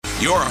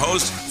your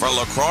host for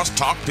Lacrosse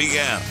Talk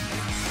PM,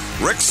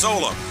 Rick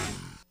Solem.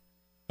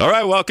 All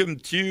right, welcome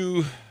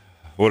to,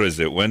 what is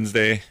it,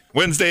 Wednesday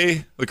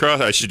Lacrosse?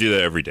 I should do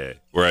that every day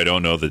where I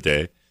don't know the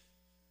day.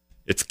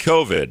 It's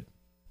COVID.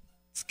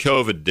 It's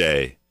COVID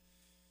day.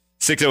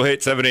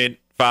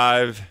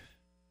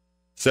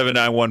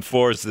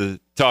 608-785-7914 is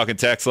the talk and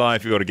text line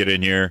if you want to get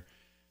in here.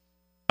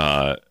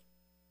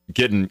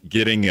 Getting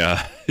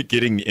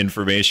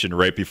information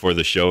right before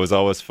the show is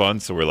always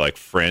fun, so we're like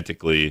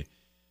frantically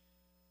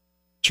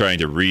trying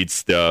to read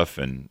stuff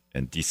and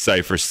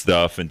decipher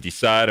stuff and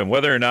decide on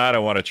whether or not I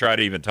want to try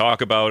to even talk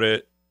about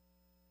it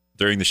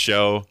during the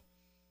show.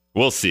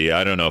 We'll see.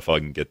 I don't know if I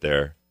can get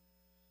there.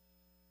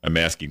 I'm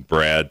asking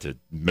Brad to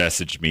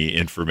message me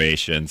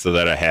information so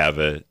that I have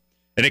it.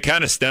 And it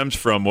kind of stems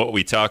from what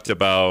we talked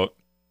about.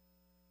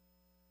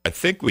 I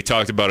think we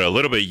talked about it a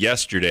little bit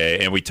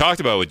yesterday, and we talked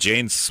about with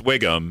Jane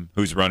Swigum,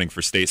 who's running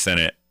for state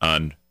senate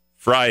on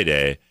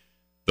Friday,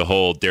 the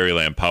whole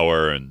Dairyland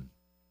Power and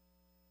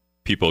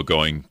people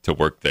going to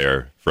work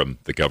there from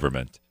the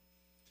government.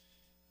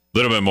 A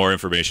little bit more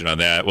information on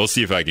that. We'll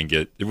see if I can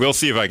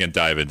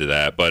dive into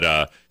that.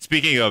 But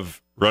speaking of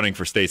running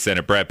for state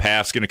senate, Brad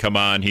Pfaff's going to come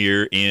on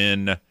here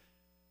in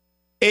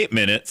 8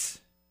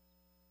 minutes.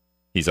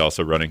 He's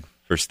also running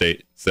for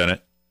state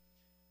senate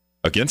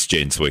against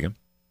Jane Swigum.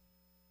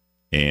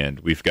 And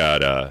we've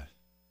got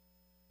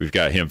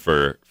him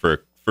for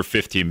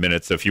 15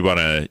 minutes. So if you want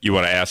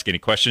to ask any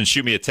questions,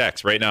 shoot me a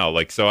text right now,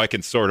 so I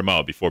can sort them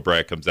out before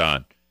Brad comes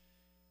on.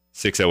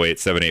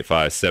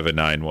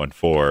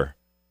 608-785-7914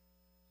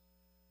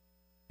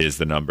 is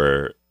the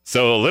number.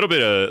 So a little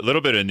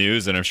bit of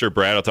news, and I'm sure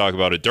Brad will talk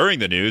about it during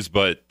the news,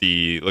 but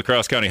the La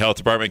Crosse County Health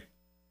Department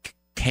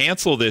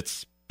canceled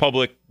its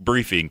public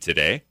briefing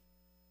today.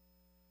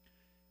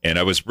 And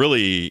I was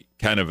really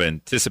kind of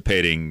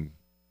anticipating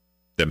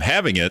them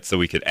having it so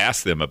we could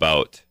ask them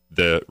about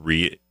the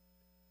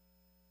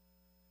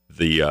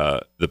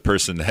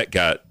person that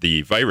got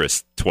the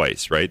virus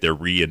twice, right? Their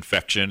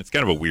reinfection. It's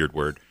kind of a weird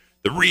word.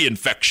 The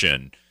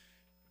reinfection.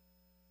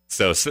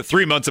 So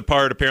 3 months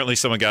apart, apparently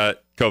someone got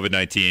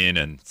COVID-19,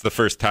 and it's the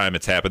first time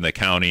it's happened in the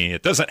county.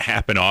 It doesn't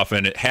happen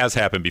often. It has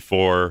happened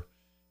before.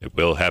 It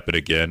will happen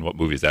again. What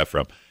movie is that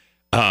from?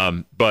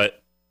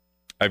 But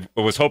I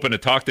was hoping to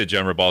talk to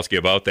Jen Rabalski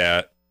about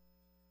that.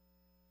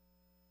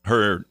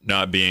 Her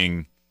not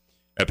being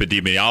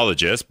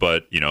epidemiologist,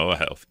 but,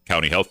 a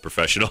county health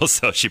professional,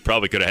 so she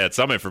probably could have had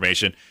some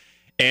information.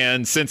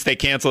 And since they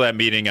canceled that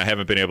meeting, I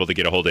haven't been able to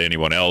get a hold of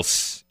anyone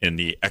else in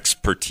the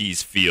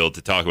expertise field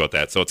to talk about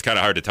that. So it's kind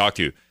of hard to talk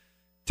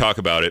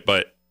about it.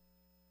 But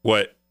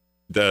what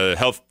the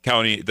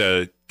county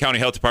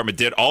health department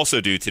did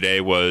also do today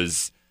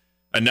was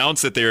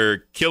announce that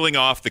they're killing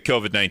off the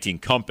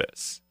COVID-19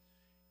 compass.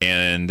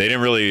 And they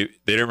didn't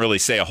really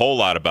say a whole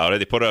lot about it.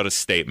 They put out a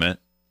statement,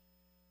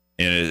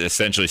 and it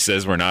essentially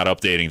says we're not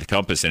updating the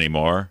compass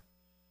anymore.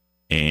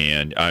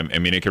 And I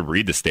can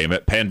read the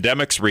statement.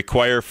 Pandemics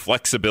require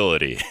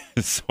flexibility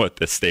is what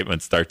the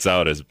statement starts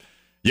out as.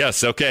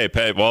 Yes, okay.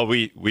 Well,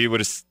 we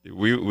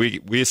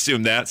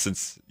assume that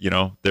since,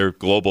 they're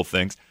global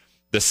things.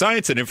 The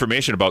science and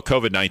information about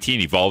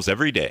COVID-19 evolves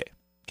every day.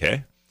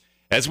 Okay.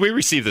 As we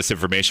receive this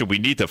information, we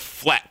need to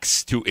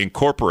flex to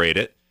incorporate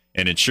it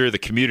and ensure the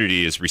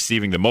community is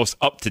receiving the most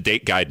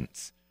up-to-date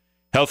guidance.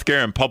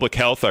 Healthcare and public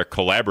health are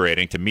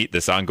collaborating to meet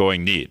this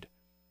ongoing need.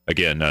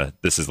 Again,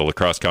 this is the La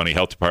Crosse County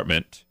Health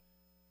Department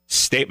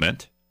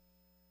statement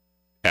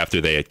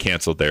after they had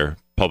canceled their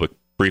public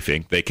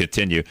briefing. They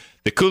continue.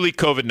 The Cooley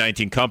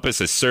COVID-19 Compass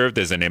has served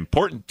as an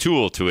important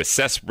tool to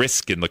assess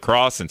risk in La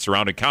Crosse and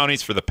surrounding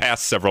counties for the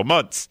past several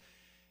months.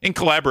 In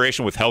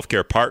collaboration with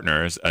healthcare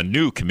partners, a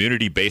new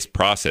community-based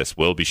process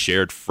will be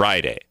shared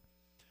Friday.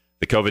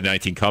 The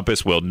COVID-19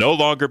 Compass will no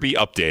longer be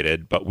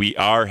updated, but we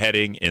are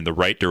heading in the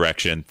right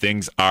direction.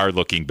 Things are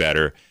looking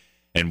better,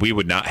 and we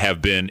would not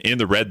have been in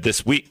the red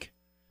this week.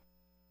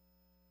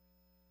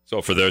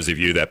 So for those of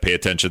you that pay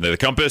attention to the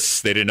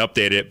compass, they didn't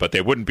update it, but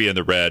they wouldn't be in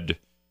the red,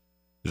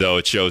 though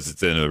it shows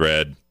it's in the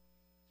red.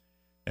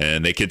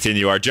 And they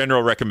continue, our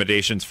general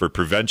recommendations for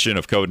prevention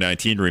of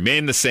COVID-19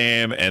 remain the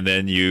same, and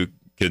then you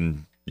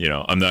can,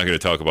 I'm not going to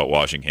talk about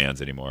washing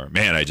hands anymore.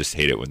 Man, I just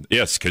hate it when,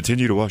 yes,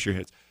 continue to wash your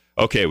hands.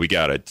 Okay, we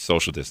got it.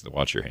 Social distance,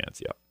 wash your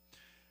hands,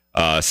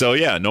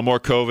 yeah. No more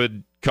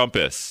COVID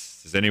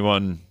compass. Is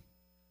anyone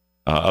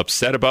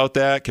upset about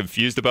that,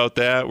 confused about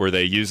that? Were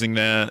they using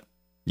that,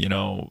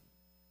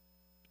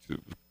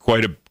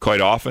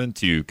 quite often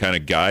to kind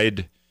of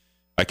guide?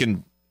 I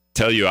can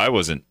tell you I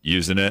wasn't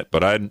using it,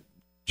 but I'm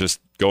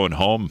just going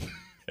home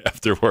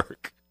after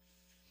work,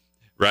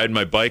 riding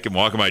my bike and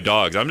walking my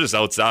dogs. I'm just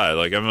outside.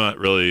 I'm not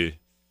really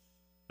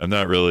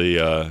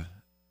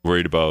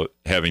worried about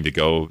having to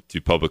go to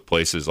public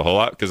places a whole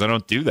lot because I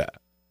don't do that.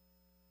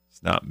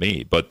 It's not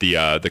me. But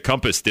the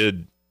compass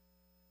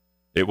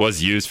it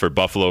was used for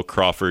Buffalo,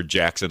 Crawford,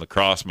 Jackson, La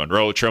Crosse,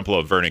 Monroe, Trempealeau,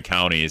 and Vernon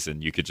counties,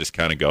 and you could just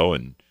kind of go,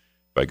 and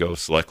if I go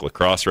select La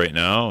Crosse right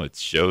now, it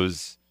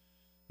shows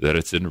that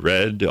it's in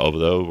red,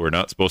 although we're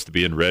not supposed to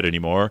be in red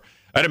anymore.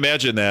 I'd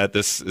imagine that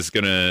this is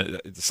going to,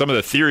 some of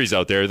the theories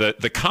out there,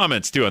 the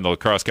comments too on the La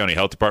Crosse County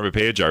Health Department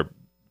page are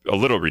a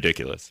little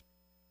ridiculous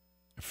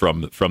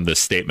from this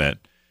statement.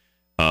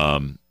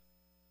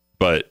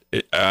 But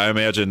I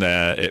imagine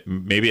that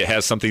maybe it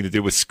has something to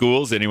do with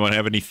schools. Anyone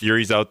have any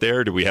theories out there?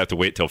 Or do we have to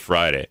wait till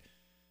Friday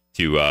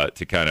to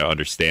kind of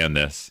understand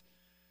this?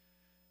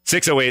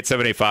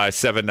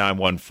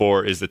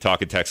 608-785-7914 is the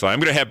talk and text line. I'm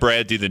going to have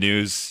Brad do the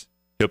news.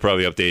 He'll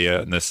probably update you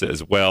on this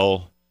as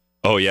well.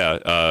 Oh,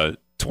 yeah.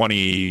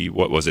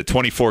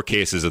 24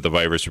 cases of the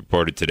virus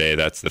reported today.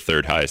 That's the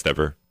third highest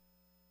ever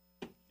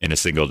in a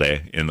single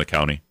day in the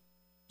county.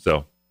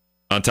 So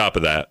on top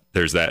of that,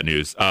 there's that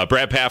news.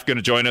 Brad Pfaff going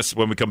to join us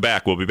when we come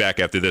back. We'll be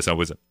back after this on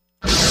Wisdom.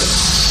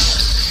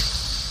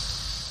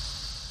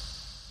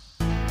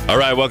 All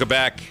right, welcome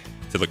back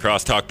to La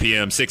Crosse Talk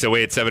PM,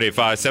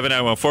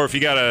 608-785-7914. If you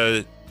got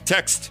a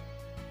text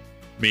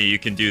me, you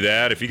can do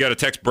that. If you got to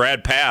text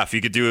Brad Pfaff,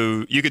 you could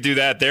do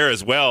that there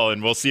as well,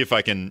 and we'll see if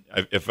I can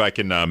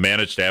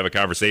manage to have a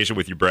conversation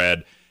with you,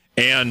 Brad,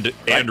 and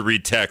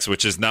read text,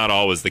 which is not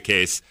always the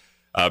case.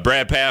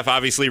 Brad Pfaff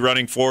obviously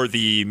running for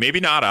the, maybe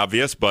not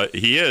obvious, but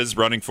he is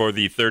running for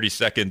the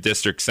 32nd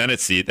District Senate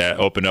seat that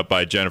opened up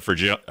by Jennifer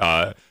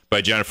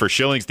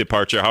Schilling's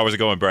departure. How is it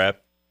going, Brad?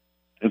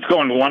 It's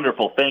going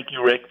wonderful. Thank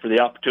you, Rick, for the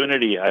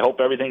opportunity. I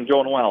hope everything's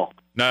going well.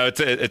 No,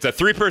 it's a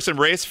three-person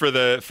race for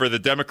the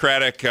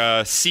Democratic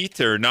seat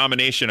or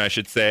nomination, I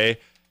should say.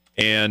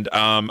 And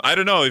I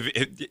don't know.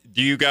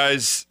 Do you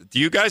guys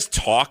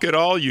talk at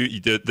all?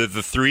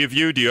 The three of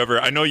you. Do you ever?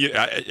 I know you.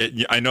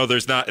 I know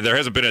there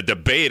hasn't been a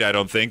debate. I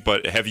don't think.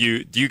 But do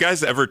you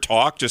guys ever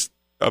talk just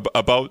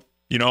about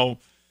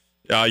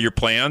your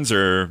plans,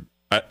 or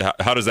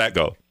how does that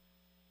go?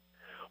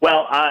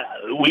 Well,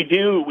 we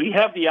do. We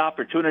have the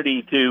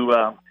opportunity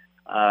to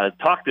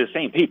talk to the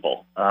same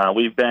people.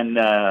 We've been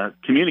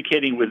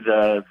communicating with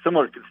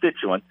similar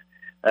constituents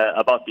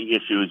about the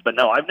issues, but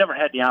no, I've never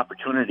had the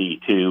opportunity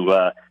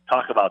to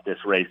talk about this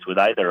race with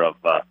either of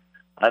my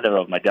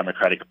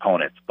Democratic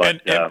opponents.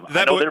 But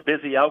I know they're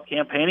busy out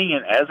campaigning,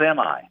 and as am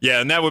I.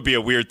 Yeah, and that would be a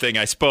weird thing,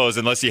 I suppose,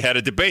 unless you had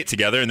a debate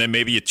together, and then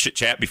maybe you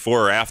chit-chat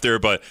before or after.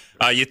 But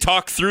you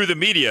talk through the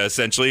media,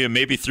 essentially, and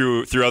maybe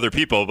through other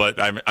people. But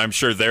I'm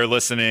sure they're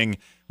listening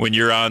when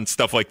you're on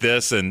stuff like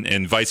this,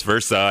 and vice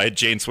versa. I had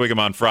Jane Swigum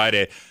on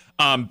Friday.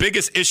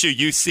 Biggest issue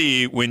you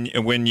see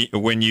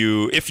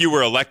if you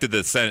were elected to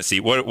the Senate seat,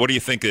 what do you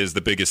think is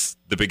the biggest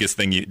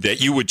thing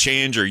that you would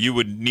change or you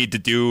would need to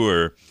do,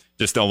 or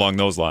just along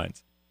those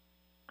lines?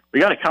 We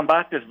got to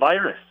combat this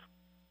virus.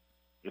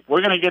 If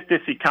we're going to get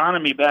this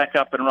economy back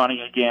up and running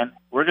again,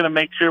 we're going to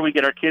make sure we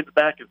get our kids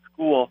back at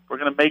school. We're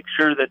going to make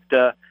sure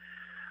that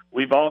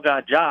we've all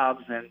got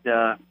jobs, and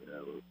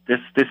this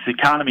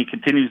economy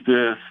continues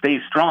to stay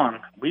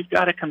strong. We've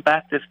got to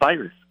combat this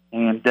virus,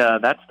 and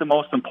that's the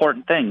most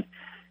important thing.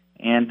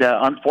 And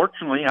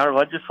unfortunately, our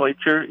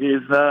legislature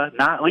is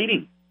not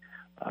leading.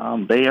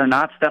 They are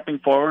not stepping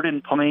forward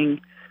and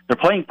they're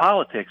playing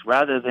politics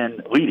rather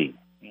than leading.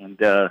 And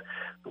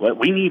what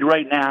we need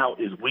right now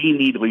is we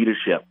need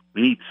leadership.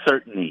 We need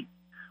certainty.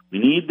 We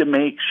need to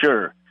make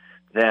sure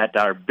that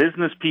our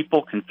business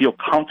people can feel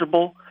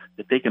comfortable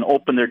that they can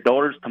open their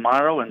doors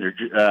tomorrow in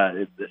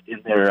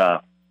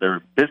their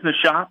business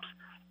shops,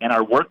 and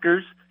our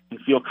workers can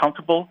feel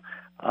comfortable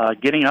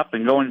getting up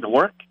and going to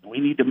work.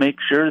 We need to make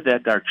sure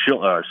that our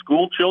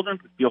school children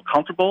can feel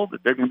comfortable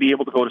that they're going to be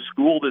able to go to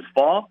school this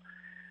fall.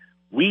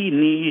 We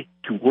need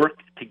to work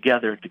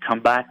together to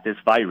combat this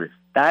virus.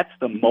 That's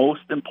the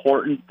most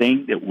important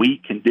thing that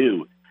we can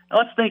do. Now,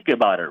 let's think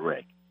about it,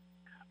 Rick.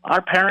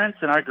 Our parents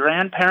and our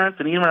grandparents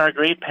and even our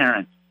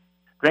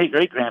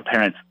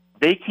great-great-grandparents,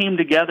 they came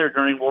together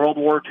during World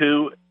War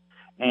II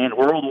and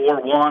World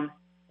War I,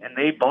 and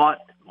they bought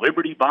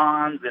Liberty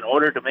bonds in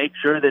order to make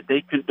sure that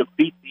they could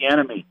defeat the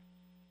enemy.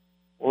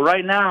 Well,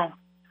 right now,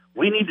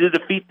 we need to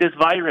defeat this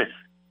virus.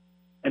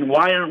 And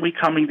why aren't we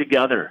coming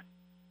together?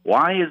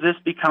 Why has this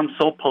become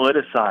so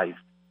politicized?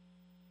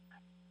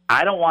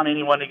 I don't want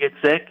anyone to get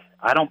sick.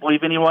 I don't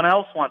believe anyone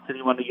else wants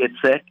anyone to get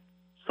sick.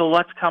 So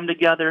let's come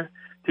together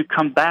to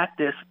combat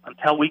this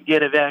until we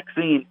get a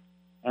vaccine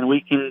and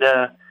we can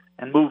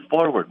and move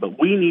forward. But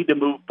we need to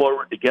move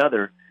forward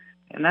together,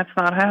 and that's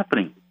not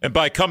happening. And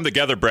by come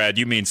together, Brad,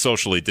 you mean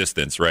socially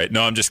distance, right?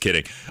 No, I'm just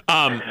kidding.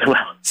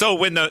 So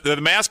when the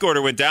mask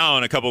order went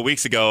down a couple of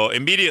weeks ago,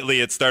 immediately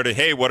it started,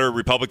 hey, what are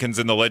Republicans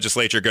in the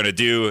legislature going to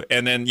do?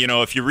 And then,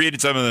 if you read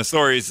some of the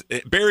stories,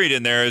 buried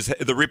in there is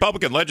the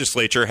Republican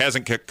legislature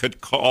hasn't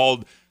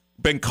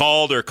been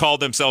called or called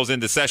themselves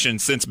into session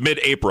since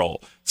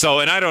mid-April. So,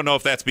 and I don't know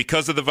if that's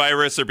because of the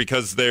virus or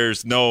because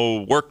there's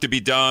no work to be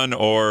done,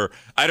 or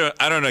I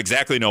don't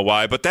exactly know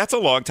why, but that's a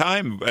long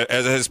time,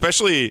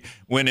 especially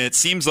when it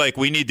seems like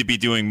we need to be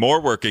doing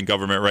more work in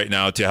government right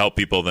now to help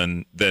people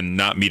than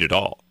not meet at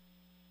all.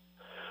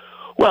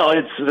 Well,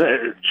 it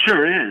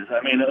sure is.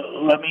 I mean,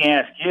 let me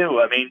ask you,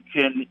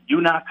 can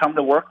you not come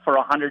to work for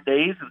 100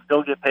 days and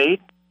still get paid?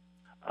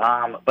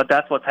 But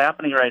that's what's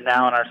happening right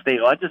now in our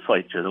state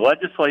legislature. The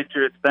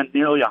legislature, it's been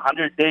nearly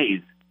 100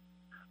 days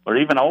or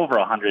even over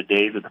 100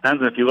 days. It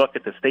depends on if you look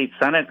at the state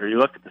Senate or you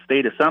look at the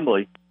state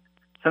assembly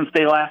since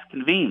they last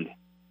convened.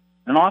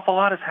 An awful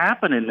lot has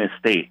happened in this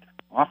state.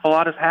 An awful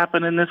lot has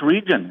happened in this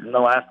region in the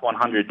last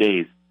 100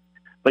 days.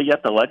 But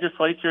yet the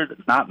legislature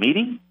is not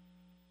meeting.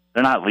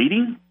 They're not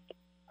leading.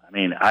 I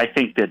mean, I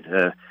think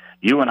that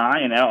you and I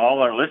and all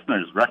our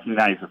listeners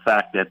recognize the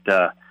fact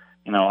that,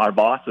 our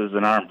bosses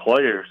and our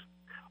employers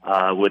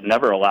would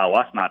never allow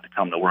us not to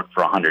come to work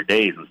for 100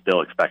 days and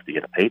still expect to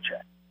get a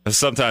paycheck.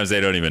 Sometimes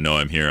they don't even know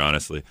I'm here,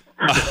 honestly.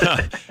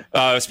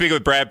 Speaking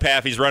with Brad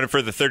Pfaff, he's running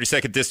for the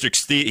 32nd District.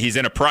 He's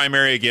in a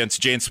primary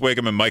against Jane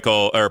Swigum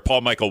and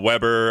Paul Michael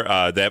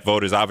Weber. That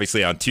vote is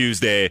obviously on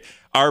Tuesday.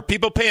 Are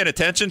people paying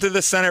attention to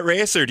the Senate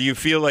race, or do you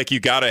feel like you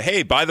got to,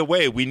 hey, by the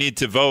way, we need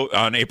to vote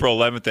on April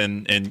 11th,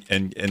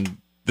 and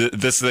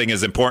this thing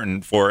is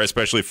important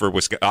especially for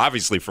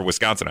obviously for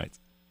Wisconsinites?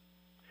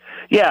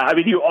 Yeah, I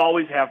mean, you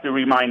always have to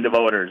remind the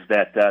voters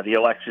that the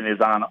election is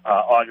on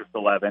August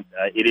 11th.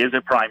 It is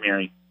a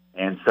primary,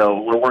 and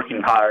so we're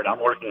working hard.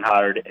 I'm working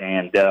hard,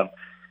 and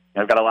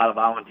I've got a lot of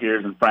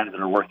volunteers and friends that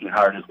are working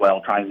hard as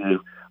well, trying to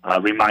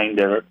remind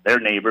their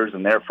neighbors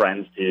and their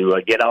friends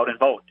to get out and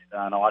vote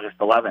on August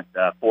 11th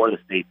for the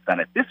state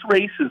Senate. This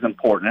race is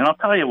important, and I'll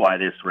tell you why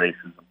this race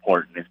is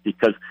important. It's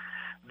because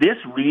this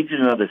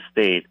region of the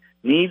state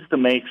needs to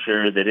make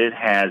sure that it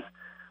has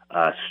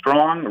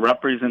strong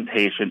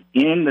representation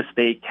in the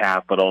state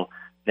capitol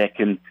that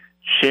can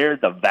share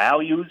the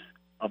values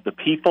of the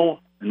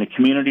people and the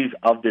communities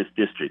of this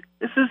district.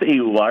 This is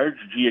a large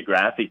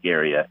geographic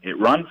area. It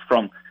runs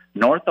from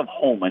north of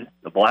Holmen,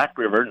 the Black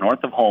River,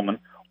 north of Holmen,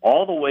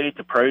 all the way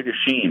to Prairie du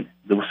Chien,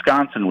 the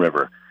Wisconsin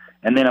River.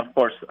 And then, of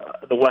course,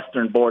 the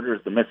western border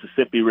is the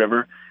Mississippi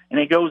River, and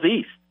it goes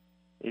east.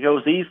 It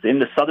goes east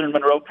into southern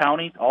Monroe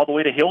County, all the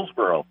way to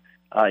Hillsborough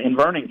in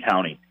Vernon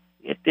County.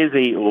 It is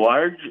a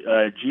large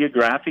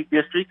geographic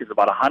district. It's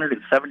about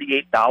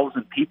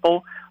 178,000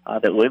 people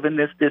that live in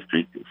this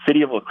district. The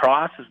city of La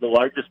Crosse is the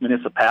largest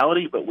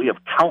municipality, but we have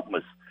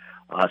countless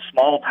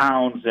small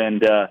towns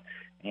and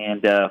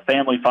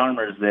family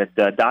farmers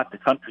that dot the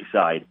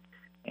countryside.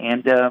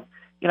 And,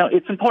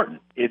 it's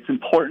important. It's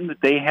important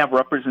that they have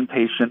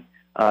representation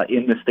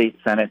in the state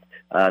Senate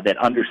that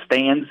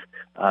understands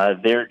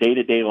their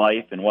day-to-day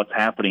life and what's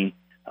happening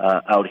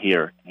out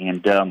here.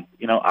 And,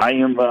 I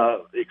am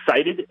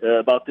excited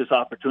about this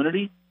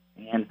opportunity,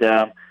 and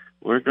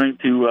we're going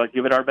to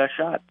give it our best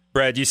shot.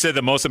 Brad, you said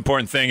the most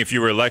important thing if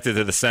you were elected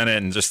to the Senate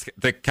and just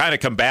to kind of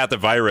combat the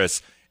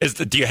virus is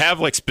do you have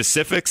like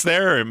specifics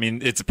there? I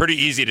mean, it's pretty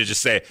easy to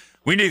just say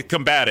we need to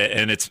combat it,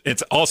 and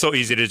it's also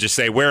easy to just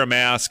say wear a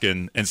mask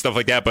and stuff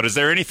like that. But is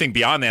there anything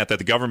beyond that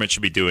the government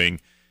should be doing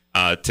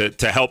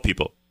to help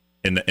people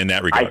in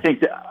that regard? I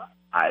think that,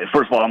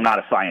 first of all, I'm not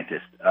a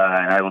scientist,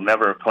 and I will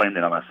never claim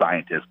that I'm a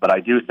scientist, but I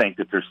do think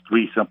that there's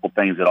three simple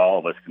things that all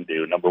of us can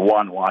do. Number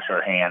one, wash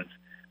our hands.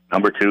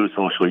 Number two,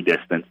 socially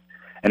distance.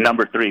 And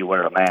number three,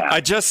 wear a mask. I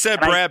just said,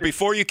 Brad,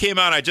 before you came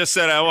on, I just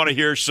said I don't want to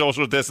hear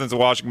social distance and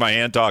washing my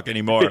hand talk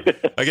anymore.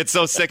 I get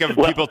so sick of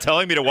people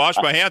telling me to wash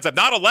my hands. I'm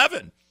not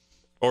 11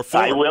 or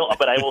 4. I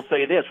will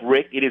say this,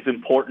 Rick, it is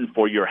important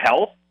for your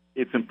health,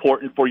 it's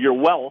important for your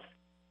wealth,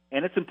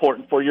 and it's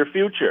important for your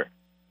future.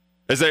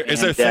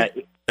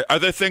 Are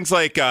there things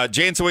like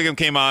Jane Swigum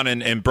came on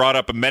and brought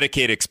up a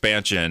Medicaid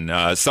expansion,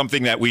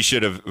 something that we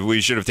should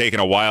have taken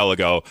a while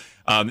ago?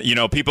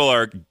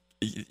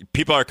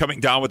 People are coming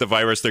down with the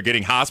virus. They're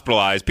getting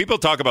hospitalized. People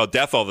talk about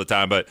death all the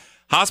time, but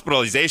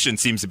hospitalization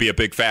seems to be a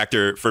big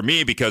factor for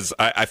me because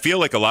I feel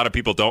like a lot of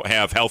people don't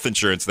have health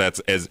insurance that's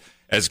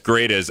as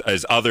great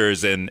as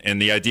others,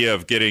 and the idea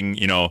of getting,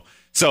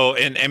 so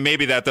and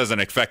maybe that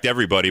doesn't affect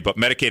everybody, but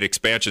Medicaid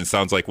expansion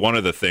sounds like one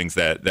of the things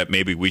that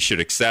maybe we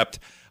should accept.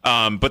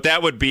 But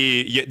that would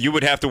be, you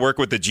would have to work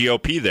with the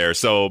GOP there.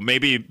 So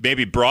maybe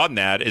broaden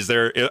that.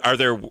 Are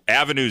there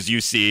avenues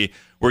you see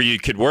where you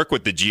could work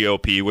with the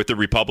GOP, with the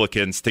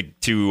Republicans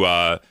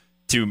to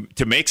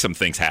make some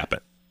things happen?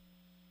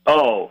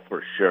 Oh,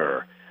 for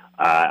sure.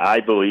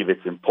 I believe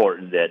it's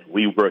important that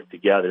we work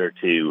together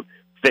to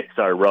fix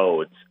our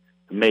roads,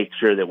 to make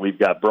sure that we've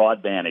got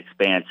broadband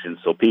expansion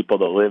so people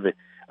that live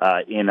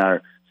in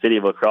our city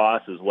of La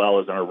Crosse as well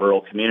as our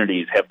rural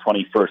communities have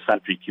 21st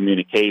century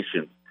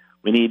communications.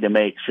 We need to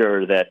make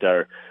sure that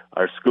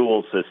our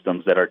school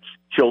systems, that our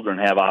children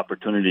have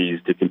opportunities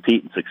to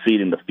compete and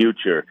succeed in the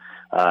future.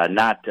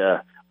 Not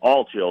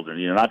all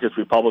children, not just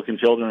Republican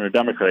children or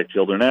Democratic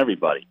children,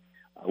 everybody.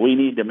 We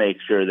need to make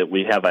sure that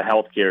we have a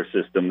healthcare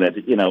system that,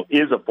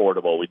 is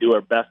affordable. We do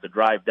our best to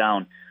drive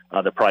down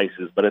the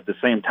prices, but at the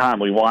same time,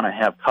 we want to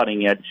have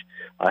cutting-edge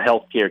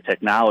healthcare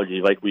technology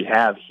like we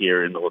have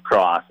here in the La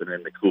Crosse and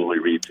in the Cooley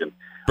region.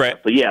 Right.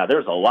 So,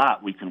 there's a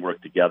lot we can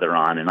work together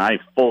on, and I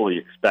fully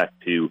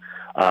expect to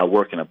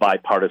work in a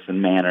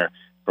bipartisan manner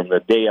from the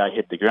day I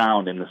hit the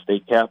ground in the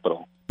state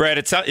capitol. Brad,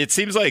 it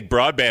seems like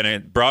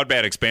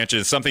broadband expansion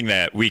is something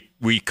that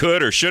we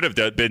could or should have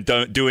been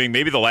doing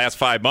maybe the last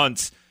 5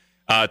 months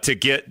to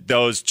get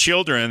those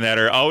children that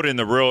are out in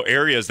the rural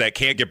areas that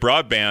can't get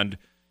broadband,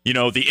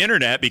 the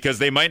internet, because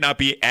they might not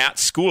be at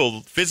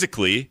school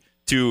physically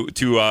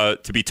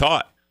to be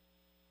taught.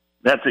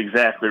 That's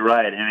exactly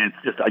right, and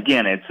it's just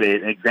again, it's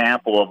an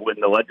example of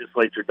when the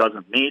legislature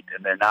doesn't meet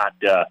and they're not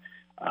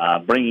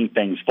bringing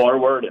things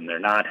forward and they're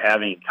not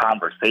having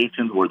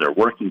conversations where they're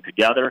working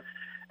together.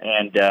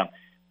 And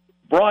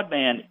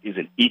broadband is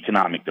an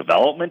economic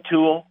development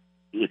tool.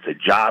 It's a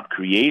job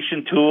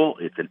creation tool.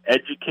 It's an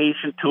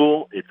education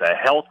tool. It's a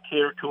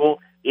healthcare tool.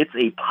 It's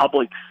a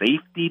public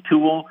safety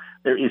tool.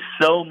 There is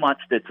so much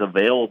that's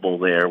available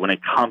there when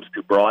it comes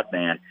to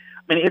broadband.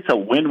 I mean, it's a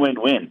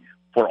win-win-win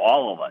for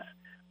all of us.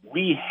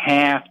 We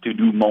have to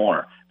do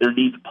more. There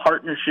needs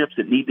partnerships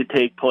that need to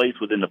take place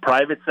within the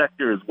private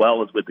sector as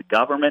well as with the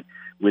government,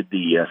 with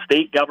the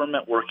state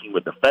government, working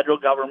with the federal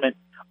government.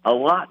 A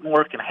lot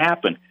more can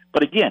happen.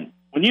 But again,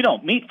 when you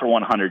don't meet for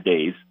 100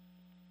 days,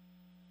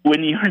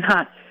 when you're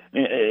not,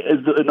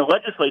 and the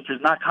legislature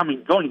is not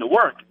going to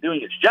work and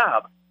doing its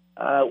job,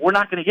 we're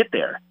not going to get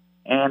there.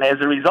 And as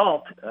a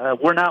result,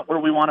 we're not where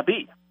we want to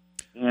be.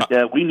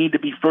 And we need to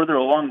be further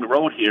along the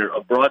road here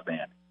of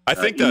broadband. I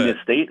think in this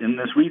state, in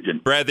this region,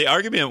 Brad, the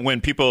argument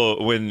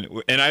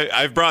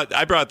I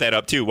brought that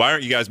up too. Why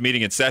aren't you guys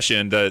meeting in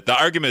session? The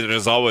argument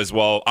is always,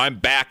 well, I'm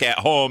back at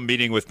home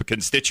meeting with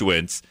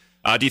constituents.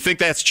 Do you think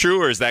that's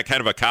true, or is that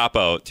kind of a cop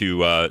out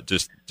to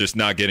just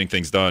not getting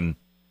things done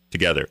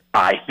together?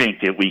 I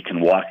think that we can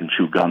walk and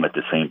chew gum at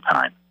the same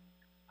time.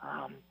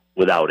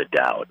 Without a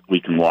doubt, we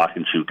can walk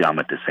and chew gum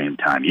at the same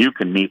time. You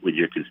can meet with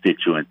your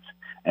constituents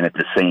and at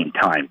the same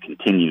time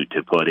continue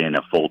to put in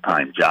a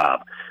full-time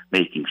job,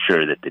 making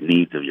sure that the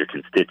needs of your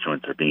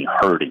constituents are being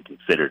heard and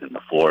considered in the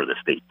floor of the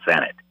state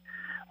Senate.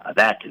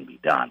 That can be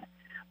done.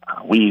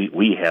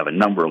 We have a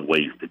number of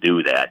ways to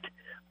do that.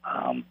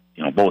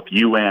 Both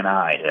you and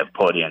I have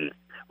put in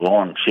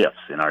long shifts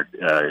in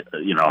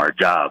our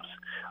jobs,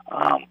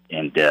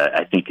 and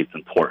I think it's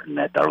important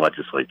that our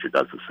legislature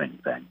does the same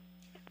thing.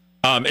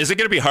 Is it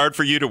going to be hard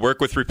for you to work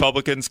with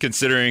Republicans,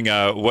 considering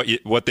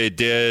what they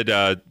did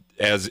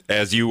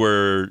as you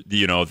were,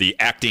 the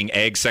acting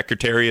ag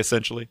secretary,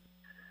 essentially?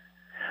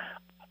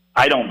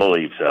 I don't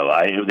believe so.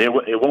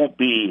 It won't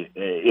be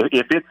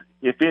if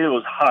it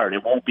was hard.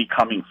 It won't be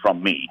coming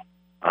from me.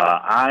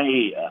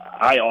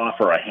 I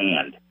offer a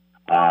hand.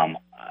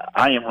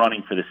 I am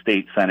running for the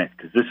state Senate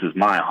because this is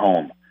my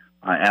home.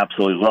 I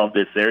absolutely love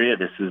this area.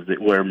 This is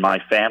where my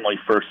family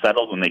first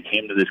settled when they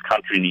came to this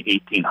country in the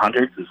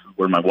 1800s. This is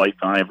where my wife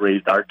and I have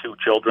raised our two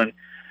children.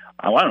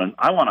 I want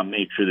to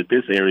make sure that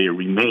this area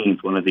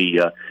remains one of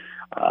the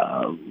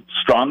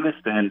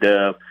strongest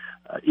and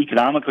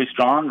economically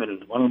strong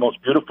and one of the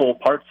most beautiful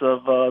parts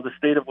of the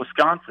state of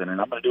Wisconsin. And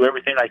I'm going to do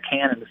everything I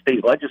can in the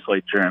state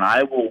legislature, and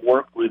I will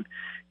work with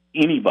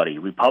anybody,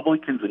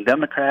 Republicans and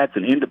Democrats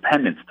and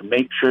independents, to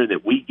make sure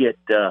that we get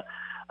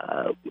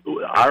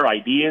our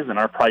ideas and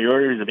our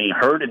priorities are being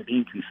heard and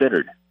being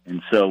considered.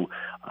 And so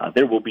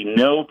there will be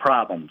no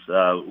problems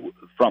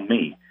from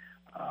me.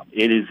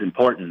 It is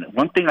important.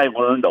 One thing I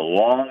learned a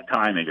long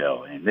time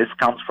ago, and this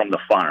comes from the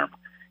farm,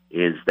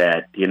 is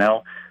that,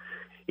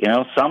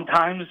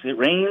 sometimes it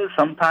rains,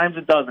 sometimes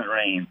it doesn't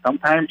rain.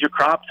 Sometimes your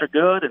crops are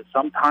good, and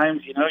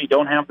sometimes, you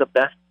don't have the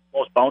best,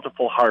 most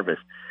bountiful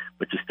harvest.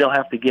 But you still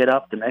have to get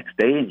up the next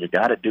day, and you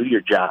got to do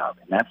your job.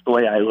 And that's the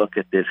way I look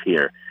at this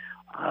here.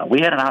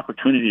 We had an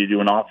opportunity to do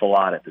an awful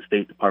lot at the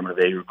State Department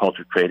of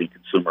Agriculture, Trade, and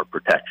Consumer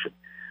Protection.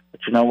 But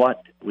you know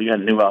what? We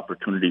got new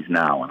opportunities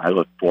now, and I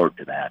look forward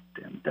to that.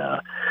 And,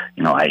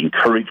 I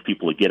encourage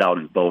people to get out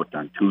and vote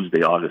on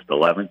Tuesday, August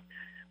 11th,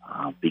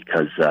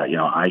 because,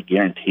 I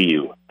guarantee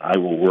you I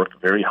will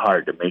work very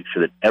hard to make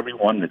sure that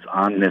everyone that's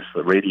on this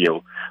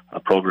radio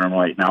program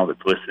right now that's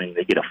listening,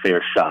 they get a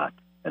fair shot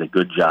at a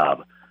good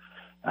job.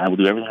 I will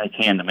do everything I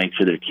can to make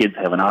sure that kids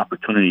have an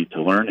opportunity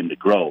to learn and to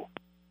grow.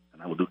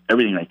 I will do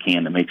everything I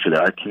can to make sure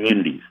that our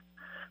communities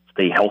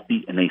stay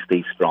healthy and they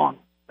stay strong.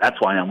 That's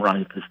why I'm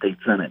running for the state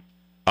Senate.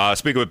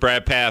 Speaking with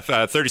Brad Pfaff,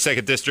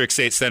 32nd District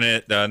State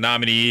Senate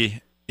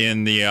nominee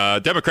in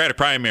the Democratic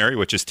primary,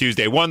 which is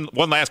Tuesday. One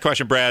last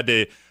question, Brad.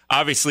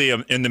 Obviously,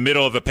 in the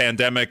middle of a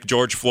pandemic,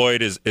 George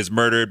Floyd is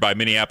murdered by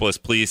Minneapolis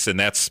police, and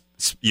that's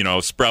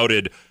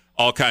sprouted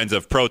all kinds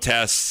of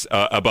protests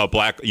about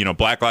Black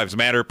Lives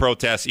Matter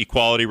protests,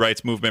 equality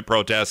rights movement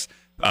protests.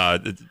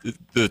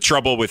 The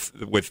trouble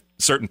with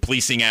certain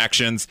policing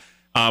actions.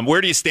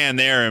 Where do you stand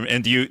there,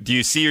 and do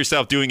you see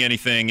yourself doing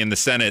anything in the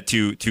Senate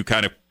to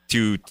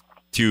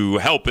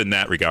help in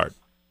that regard?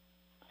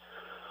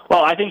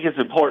 Well, I think it's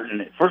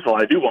important. First of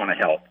all, I do want to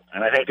help,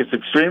 and I think it's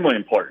extremely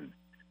important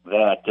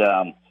that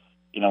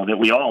that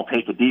we all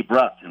take a deep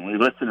breath and we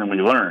listen and we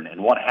learn.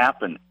 And what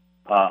happened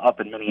up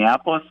in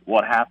Minneapolis,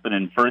 what happened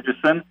in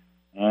Ferguson,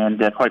 and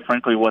quite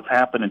frankly, what's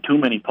happened in too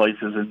many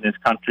places in this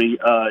country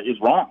is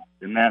wrong,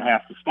 and that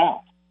has to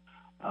stop.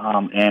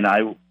 And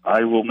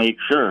I will make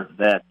sure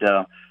that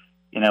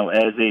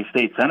as a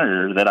state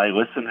senator, that I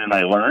listen and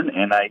I learn,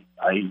 and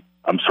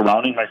I'm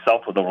surrounding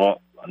myself with a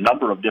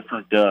number of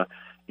different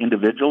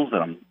individuals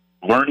that I'm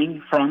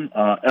learning from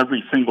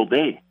every single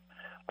day.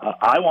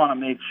 I want to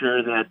make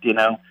sure that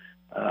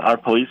our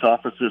police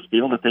officers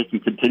feel that they can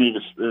continue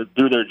to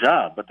do their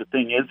job. But the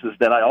thing is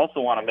that I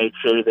also want to make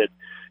sure that,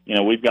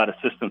 we've got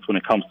assistance when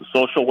it comes to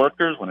social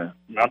workers,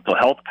 mental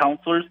health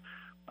counselors.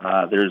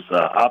 There's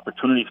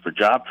opportunities for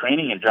job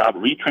training and job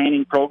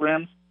retraining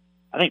programs.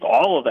 I think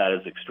all of that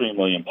is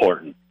extremely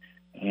important.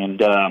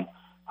 And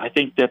I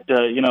think that,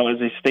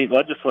 as a state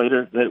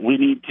legislator, that we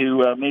need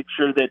to make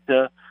sure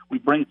that we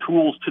bring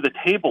tools to the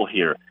table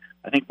here.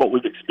 I think what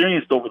we've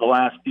experienced over the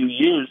last few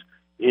years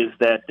is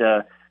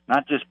that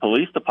not just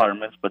police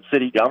departments, but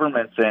city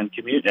governments and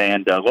community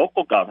and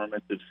local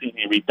governments have seen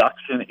a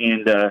reduction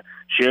in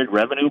shared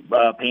revenue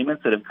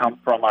payments that have come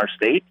from our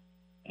state.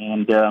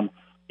 And,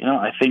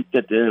 I think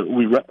that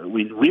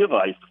we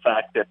realize the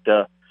fact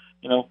that,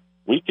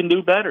 we can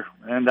do better.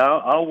 And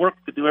I'll work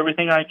to do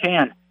everything I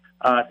can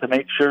to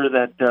make sure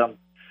that, that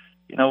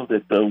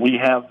we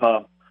have,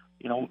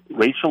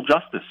 racial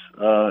justice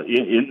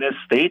in this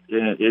state,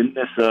 in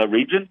this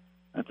region.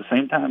 At the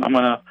same time, I'm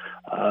going to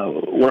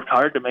work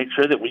hard to make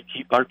sure that we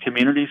keep our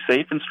communities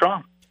safe and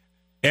strong.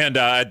 And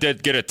I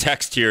did get a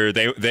text here.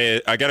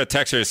 I got a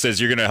text here that says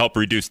you're going to help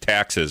reduce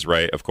taxes,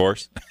 right? Of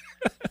course.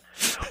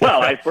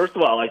 Well, first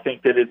of all, I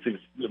think that it's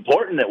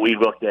important that we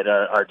look at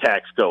our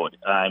tax code.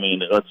 I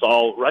mean, let's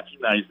all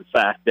recognize the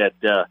fact that,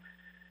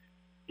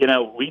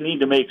 we need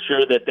to make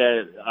sure that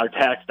our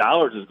tax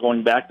dollars is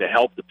going back to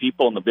help the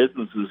people and the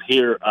businesses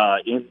here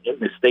in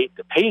the state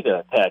to pay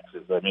the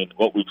taxes. I mean,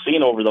 what we've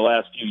seen over the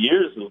last few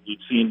years, we've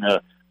seen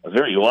a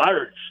very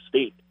large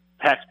state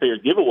taxpayer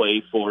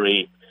giveaway for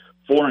a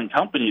foreign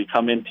company to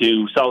come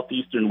into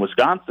southeastern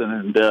Wisconsin,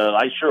 and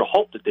I sure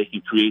hope that they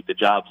can create the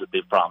jobs that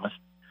they've promised.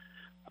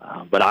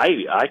 But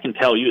I can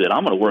tell you that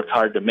I'm going to work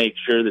hard to make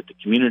sure that the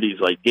communities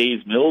like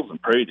Gays Mills and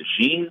Prairie du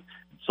Chien,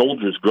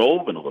 Soldiers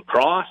Grove and La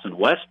Crosse and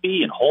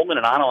Westby and Holman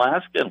and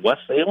Onalaska and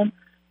West Salem,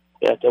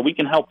 that we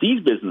can help these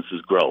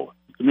businesses grow.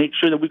 To make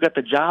sure that we've got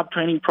the job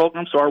training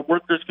program so our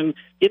workers can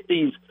get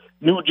these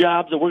new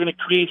jobs that we're going to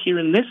create here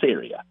in this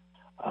area.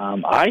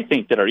 I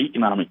think that our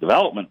economic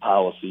development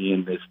policy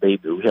in this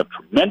state, that we have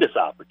tremendous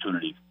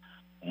opportunities.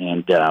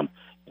 And,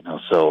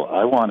 so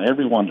I want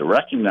everyone to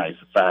recognize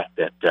the fact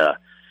that,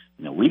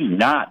 we do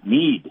not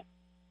need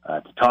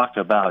to talk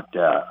about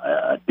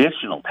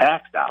additional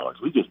tax dollars.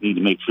 We just need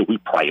to make sure we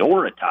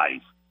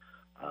prioritize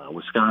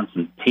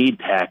Wisconsin paid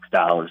tax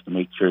dollars to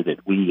make sure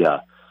that we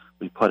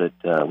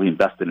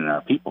invest it in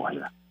our people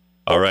here.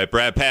 All right,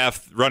 Brad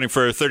Pfaff running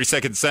for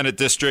 32nd Senate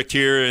District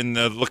here in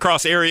the La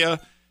Crosse area.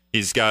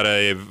 He's got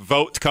a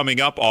vote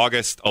coming up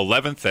August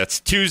 11th. That's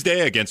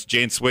Tuesday against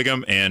Jane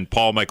Swigum and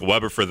Paul Michael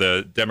Weber for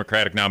the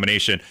Democratic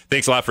nomination.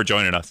 Thanks a lot for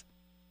joining us.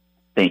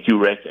 Thank you,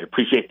 Rick. I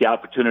appreciate the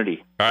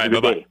opportunity. All right,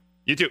 bye-bye.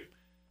 You too.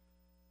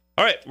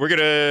 All right,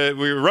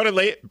 we're running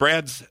late.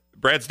 Brad's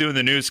doing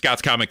the news.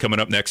 Scott's comment coming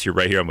up next. You're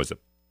right here on Wisdom.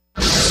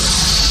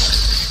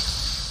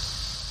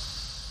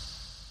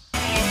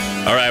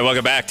 All right,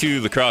 welcome back to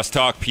La Crosse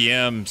Talk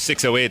PM.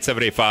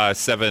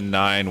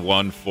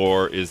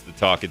 608-785-7914 is the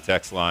talk and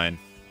text line.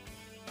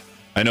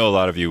 I know a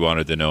lot of you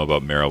wanted to know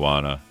about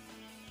marijuana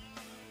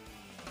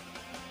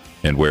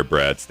and where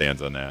Brad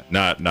stands on that.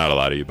 Not a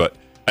lot of you, but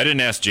I didn't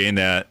ask Jane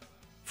that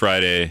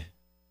Friday.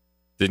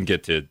 Didn't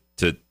get to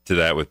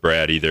that with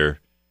Brad either.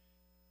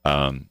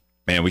 Man,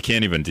 we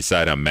can't even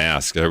decide on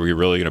masks. Are we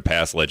really going to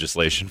pass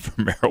legislation for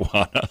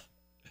marijuana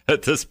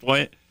at this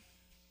point?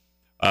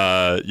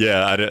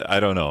 Yeah,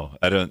 I don't know.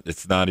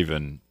 It's not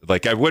even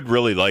like, I would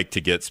really like to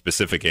get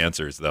specific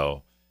answers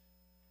though.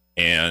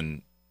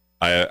 And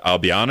I'll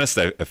be honest,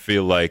 I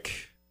feel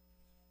like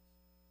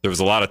there was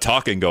a lot of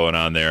talking going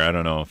on there. I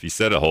don't know if he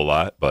said a whole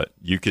lot, but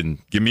you can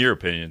give me your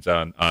opinions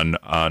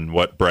on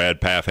what Brad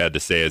Pfaff had to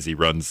say as he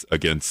runs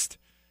against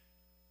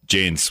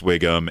Jane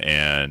Swigum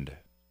and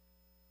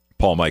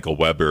Paul Michael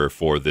Weber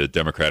for the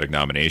Democratic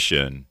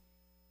nomination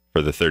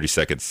for the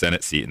 32nd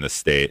Senate seat in the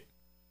state.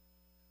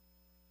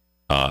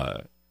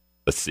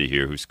 Let's see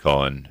here. Who's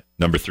calling?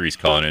 Number 3's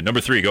calling in.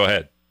 Number 3, go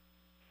ahead.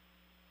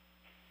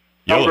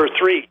 Number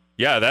 3.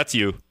 Yeah, that's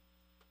you.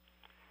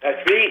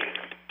 That's me?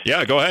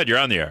 Yeah, go ahead. You're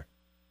on the air.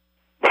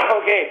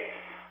 Okay.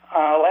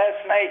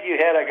 Last night you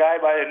had a guy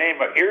by the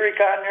name of Eric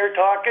on there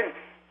talking.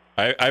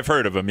 I've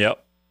heard of him,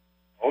 yep.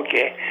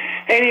 Okay.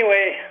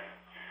 Anyway,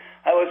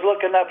 I was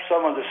looking up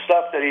some of the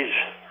stuff that he's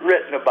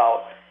written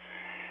about,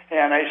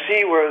 and I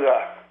see where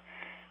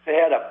they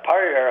had a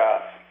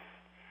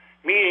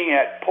meeting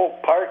at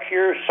Polk Park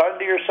here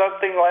Sunday or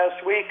something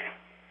last week.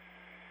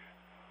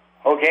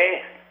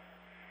 Okay?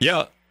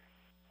 Yeah.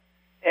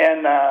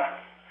 And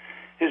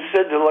it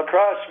said the La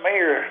Crosse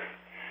mayor,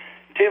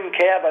 Tim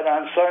Cabot,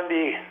 on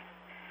Sunday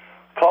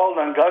called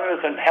on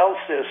Gunnison Health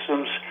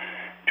Systems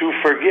to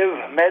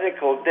forgive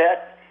medical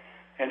debt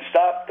and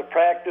stop the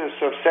practice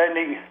of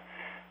sending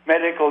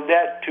medical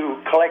debt to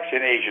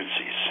collection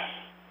agencies.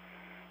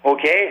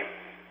 Okay?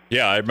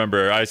 Yeah, I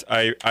remember.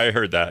 I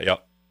heard that,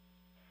 yep.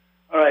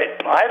 All right.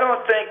 I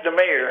don't think the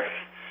mayor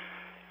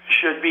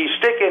should be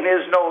sticking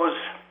his nose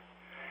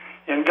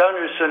in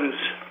Gunnarson's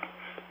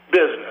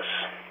business.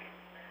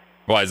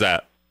 Why is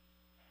that?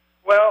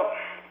 Well,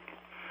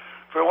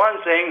 for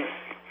one thing,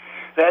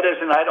 that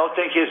isn't, I don't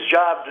think, his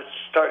job to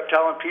start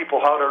telling people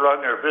how to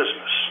run their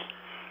business.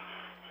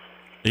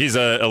 He's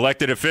an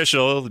elected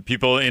official.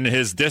 People in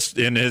his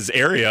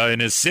area, in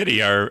his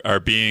city, are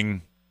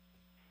being,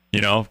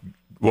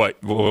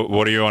 what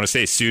do you want to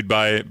say? Sued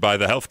by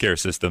the healthcare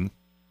system.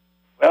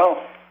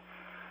 Well,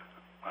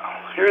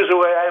 here's the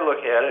way I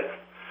look at it.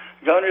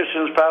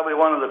 Gunderson's probably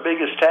one of the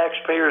biggest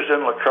taxpayers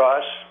in La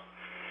Crosse.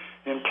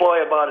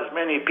 Employ about as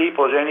many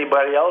people as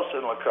anybody else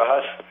in La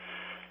Crosse.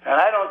 And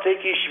I don't think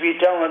he should be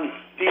telling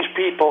these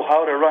people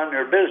how to run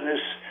their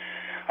business.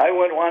 I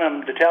wouldn't want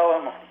him to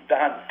tell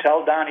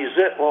Donnie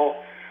Zitwell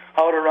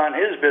how to run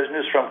his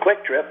business from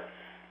Quick Trip.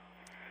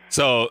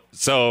 So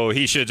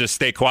he should just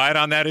stay quiet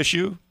on that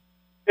issue?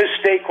 Just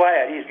stay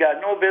quiet. He's got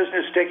no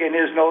business sticking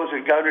his nose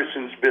in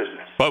Gunderson's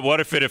business. But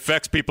what if it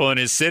affects people in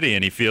his city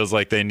and he feels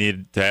like they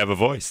need to have a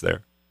voice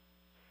there?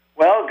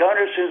 Well,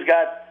 Gunderson's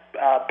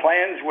got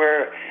plans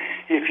where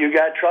if you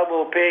got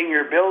trouble paying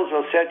your bills,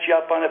 they'll set you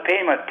up on a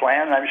payment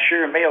plan. I'm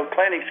sure Mayo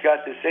Clinic's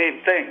got the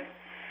same thing.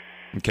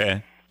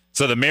 Okay.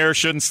 So the mayor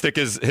shouldn't stick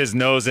his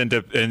nose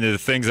into the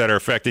things that are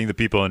affecting the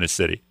people in his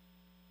city?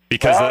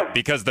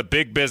 Because the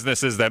big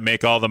businesses that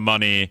make all the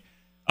money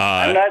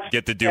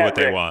get to do what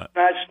they want.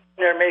 Not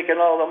they're making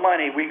all the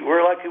money.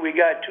 We're lucky we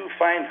got 2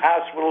 fine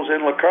hospitals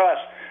in La Crosse.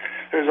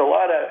 There's a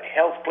lot of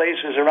health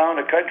places around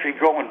the country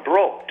going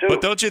broke too.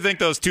 But don't you think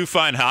those 2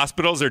 fine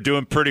hospitals are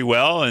doing pretty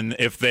well? And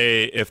if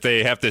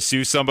they have to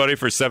sue somebody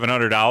for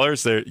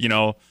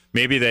 $700,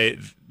 maybe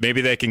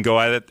they can go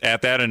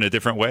at that in a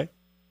different way.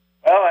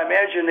 Well, I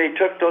imagine they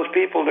took those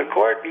people to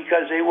court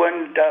because they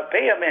wouldn't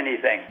pay them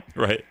anything.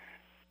 Right.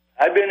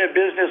 I've been in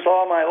business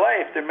all my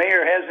life. The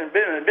mayor hasn't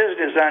been in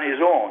business on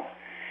his own.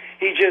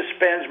 He just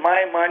spends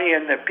my money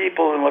and the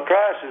people in La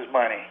Crosse's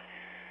money.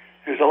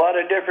 There's a lot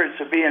of difference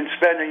between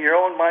spending your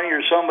own money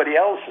or somebody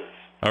else's.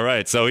 All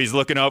right, so he's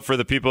looking out for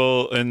the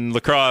people in La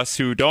Crosse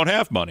who don't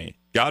have money.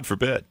 God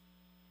forbid.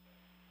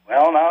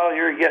 Well, now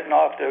you're getting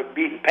off the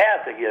beaten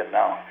path again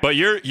now. But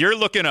you're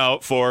looking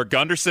out for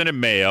Gunderson and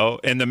Mayo,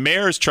 and the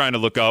mayor's trying to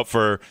look out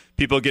for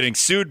people getting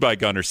sued by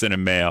Gunderson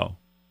and Mayo.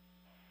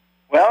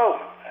 Well,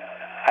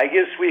 I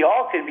guess we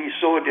all can be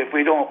sued if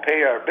we don't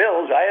pay our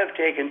bills. I have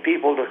taken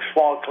people to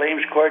small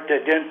claims court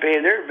that didn't pay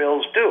their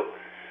bills too.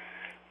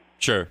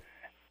 Sure.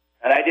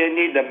 And I didn't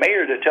need the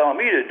mayor to tell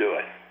me to do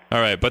it. All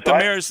right, but so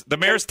the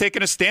mayor's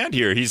taking a stand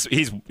here. He's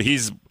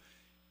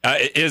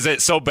is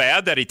it so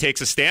bad that he takes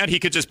a stand? He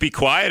could just be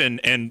quiet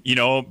and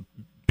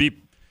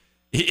be.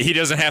 He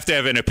doesn't have to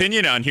have an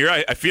opinion on here.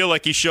 I feel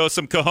like he shows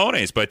some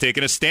cojones by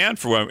taking a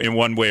stand in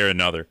one way or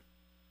another.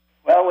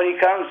 Well, when he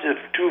comes to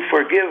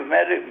forgive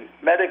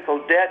medical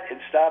debt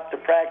and stop the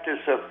practice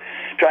of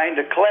trying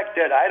to collect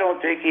it, I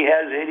don't think he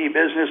has any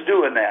business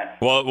doing that.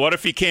 Well, what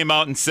if he came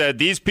out and said,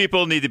 these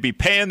people need to be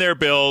paying their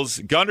bills,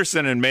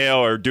 Gunderson and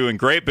Mayo are doing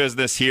great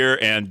business here,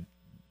 and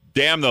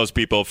damn those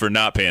people for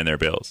not paying their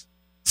bills?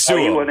 Sue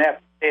you wouldn't have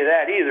to say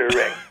that either,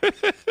 Rick.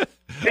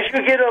 As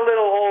you get a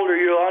little older,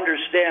 you'll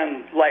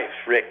understand life,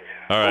 Rick.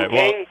 All right.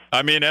 Okay? Well,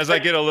 I mean, as I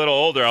get a little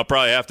older, I'll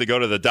probably have to go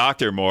to the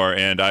doctor more,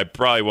 and I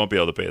probably won't be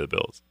able to pay the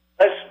bills.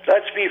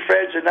 Let's be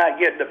friends and not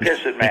get in the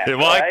pissing match. Well,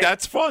 right?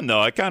 That's fun,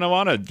 though. I kind of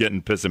want to get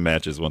in pissing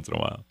matches once in a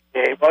while.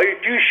 Okay, well,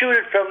 you shoot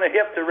it from the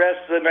hip the rest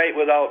of the night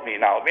without me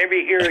now.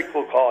 Maybe Eric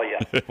will call you.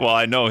 Well,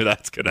 I know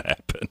that's going to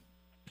happen.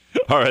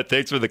 All right,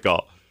 thanks for the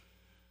call.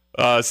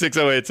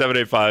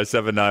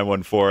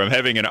 608-785-7914. I'm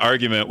having an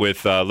argument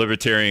with a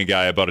libertarian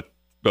guy about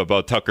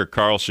Tucker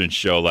Carlson's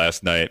show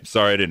last night.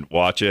 Sorry I didn't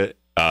watch it.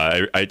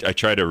 I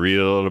tried to read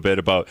a little bit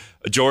about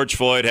George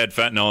Floyd had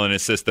fentanyl in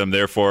his system,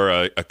 therefore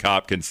a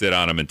cop can sit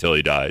on him until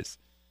he dies.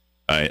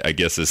 I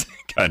guess is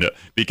kind of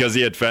because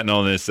he had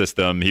fentanyl in his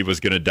system, he was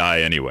going to die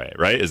anyway,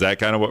 right? Is that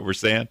kind of what we're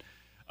saying?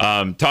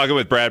 Talking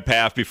with Brad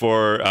Pfaff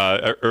before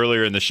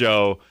earlier in the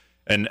show,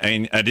 and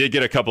I did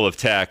get a couple of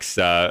texts.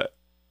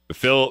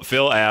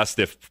 Phil asked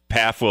if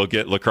Pfaff will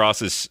get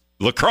Lacrosse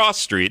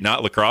Street,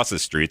 not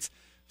Lacrosse's streets,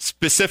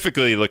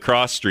 specifically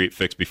Lacrosse Street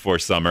fixed before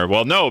summer.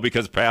 Well, no,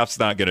 because Pfaff's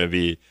not going to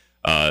be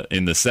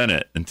in the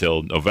Senate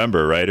until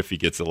November, right? If he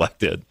gets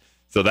elected,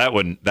 so that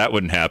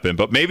wouldn't happen.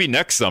 But maybe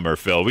next summer,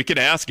 Phil, we can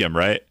ask him,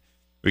 right?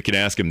 We can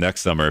ask him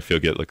next summer if he'll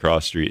get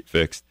Lacrosse Street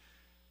fixed.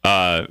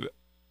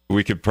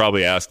 We could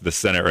probably ask the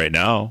Senate right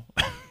now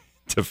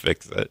to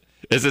fix it.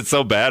 Is it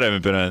so bad? I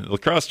haven't been on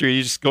Lacrosse Street.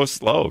 You just go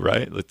slow,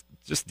 right? Let's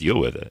just deal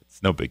with it.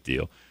 It's no big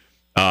deal.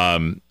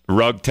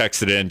 Rugg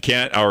texted in,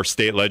 can't our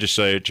state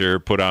legislature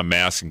put on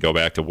masks and go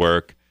back to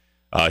work?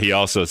 He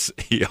also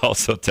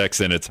texts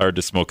in, it's hard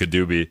to smoke a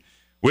doobie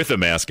with a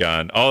mask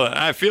on.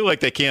 I feel like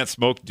they can't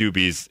smoke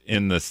doobies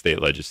in the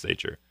state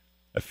legislature.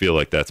 I feel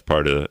like that's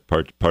part of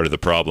the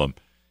problem.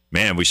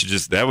 Man,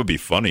 that would be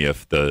funny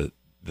if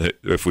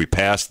if we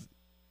passed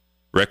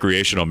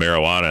recreational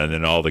marijuana and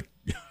then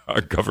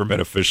our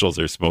government officials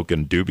are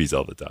smoking doobies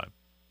all the time.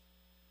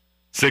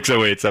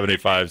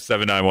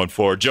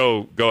 608-785-7914.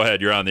 Joe, go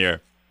ahead. You're on the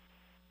air.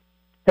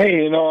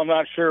 Hey, I'm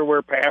not sure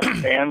where Pfaff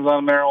stands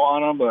on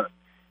marijuana, but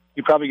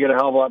you probably get a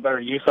hell of a lot better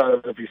use out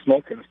of it if you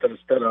smoke it instead of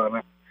spit on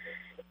it.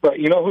 But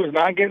you know who's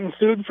not getting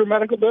sued for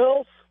medical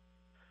bills?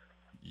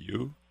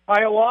 You?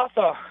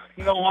 Hiawatha.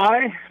 You know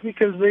why?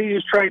 Because they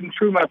use tried and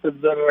true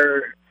methods that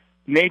are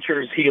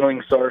nature's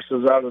healing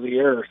sources out of the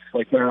earth,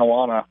 like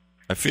marijuana.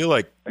 I feel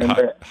like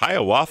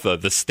Hiawatha,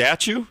 the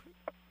statue?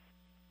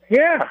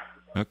 Yeah.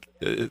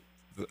 Okay.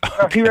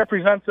 He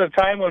represents a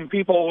time when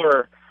people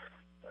were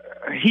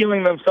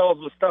healing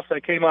themselves with stuff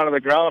that came out of the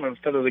ground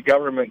instead of the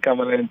government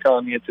coming in and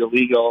telling you it's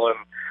illegal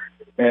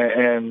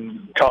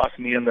and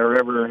tossing you in the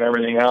river and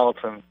everything else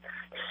and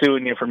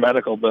suing you for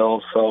medical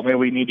bills. So maybe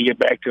we need to get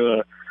back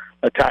to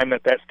a time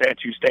that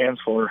statue stands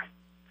for.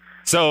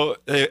 So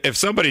if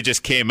somebody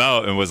just came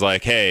out and was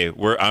like, "Hey,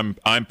 I'm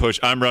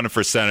running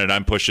for Senate.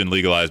 I'm pushing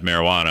legalized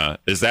marijuana."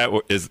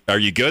 Are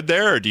you good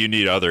there, or do you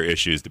need other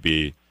issues to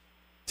be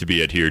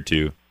adhered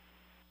to?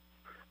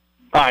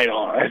 I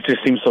don't. It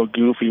just seems so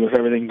goofy with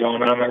everything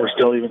going on that we're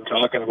still even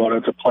talking about it.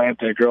 It's a plant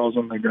that grows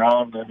in the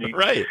ground. I mean,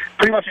 right.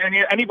 Pretty much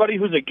anybody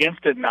who's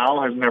against it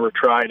now has never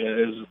tried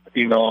it. Is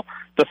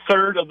the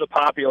third of the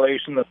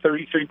population, the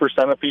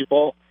 33% of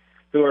people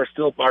who are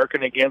still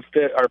barking against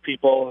it are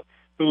people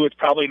who it's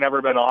probably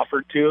never been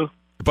offered to.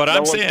 But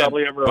I'm saying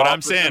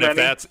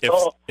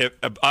if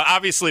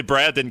obviously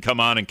Brad didn't come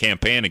on and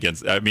campaign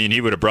against. I mean,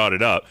 he would have brought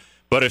it up.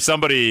 But if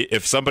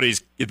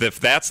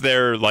that's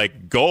their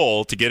like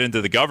goal to get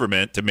into the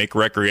government to make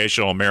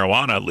recreational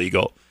marijuana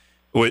legal,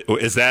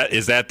 is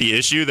that the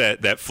issue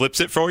that flips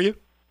it for you?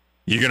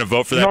 You're going to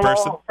vote for that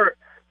person? For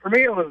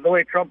me, it was the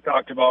way Trump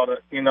talked about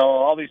it.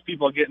 All these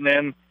people getting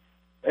in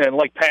and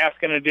like Pfaff's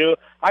going to do.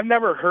 I've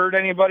never heard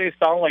anybody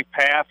sound like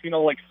Pfaff,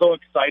 like so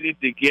excited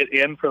to get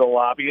in for the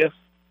lobbyists.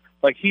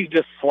 Like he's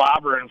just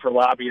slobbering for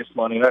lobbyist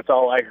money. That's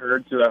all I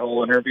heard through that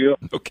whole interview.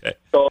 Okay.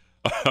 So,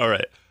 all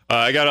right.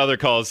 I got other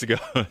calls to go.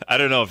 I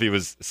don't know if he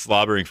was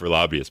slobbering for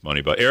lobbyist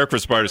money, but Eric from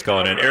Sparta's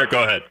calling in. Eric,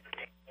 go ahead.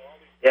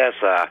 Yes,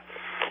 I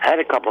had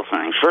a couple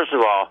things. First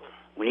of all,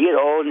 when you get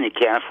old and you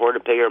can't afford to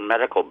pay your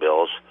medical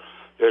bills,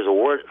 there's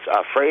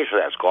a phrase for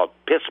that. It's called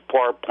piss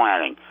poor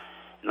planning.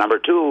 Number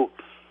two,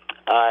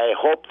 I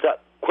hope that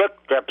Quick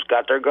Trip's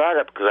got their guard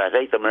up because I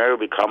think the mayor will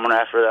be coming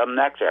after them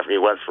next after he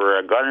went for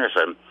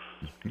Gunnarsson.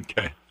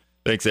 Okay.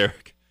 Thanks,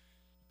 Eric.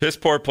 Piss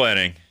poor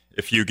planning.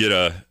 If you get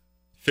a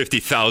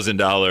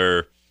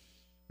 $50,000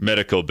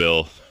 medical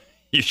bill,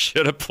 you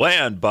should have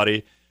planned,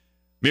 buddy.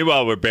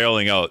 Meanwhile, we're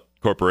bailing out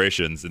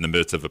corporations in the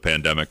midst of a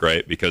pandemic,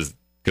 right? Because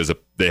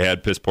they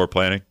had piss poor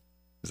planning.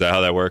 Is that how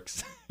that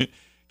works?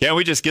 Can't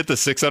we just get the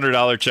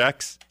 $600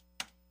 checks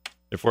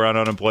if we're on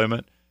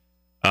unemployment?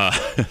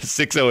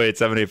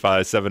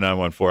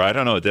 608-785-7914. I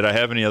don't know. Did I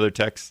have any other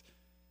texts?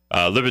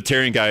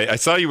 Libertarian guy, I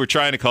saw you were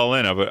trying to call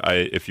in.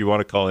 If you want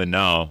to call in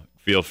now,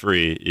 feel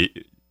free.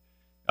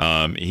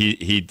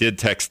 He did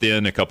text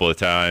in a couple of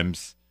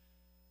times.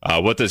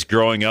 What does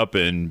growing up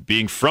and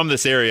being from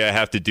this area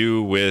have to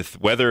do with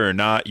whether or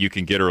not you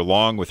can get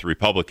along with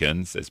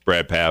Republicans, as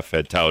Brad Pfaff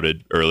had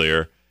touted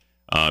earlier?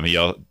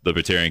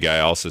 Libertarian guy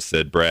also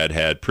said Brad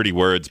had pretty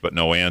words but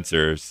no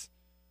answers.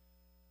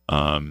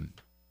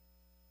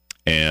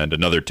 And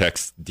another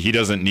text, he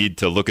doesn't need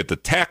to look at the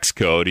tax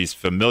code. He's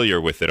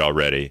familiar with it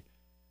already.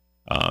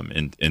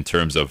 In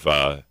terms of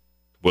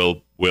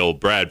will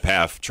Brad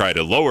Pfaff try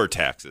to lower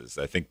taxes?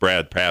 I think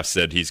Brad Pfaff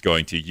said he's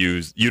going to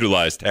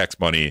utilize tax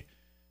money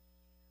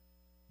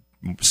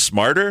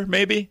smarter,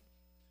 maybe,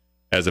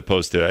 as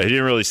opposed to, he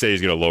didn't really say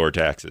he's going to lower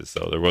taxes,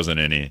 so there wasn't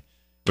any.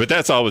 But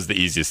that's always the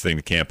easiest thing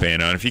to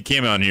campaign on. If he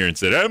came on here and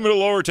said, I'm going to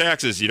lower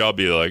taxes, you'd all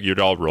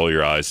roll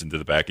your eyes into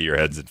the back of your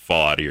heads and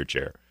fall out of your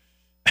chair.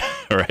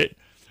 All right.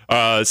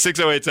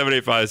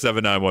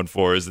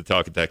 608-785-7914 is the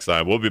talk and text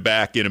line. We'll be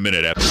back in a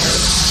minute after.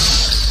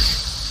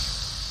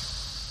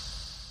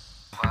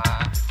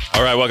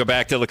 All right, welcome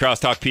back to Lacrosse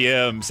Talk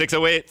PM.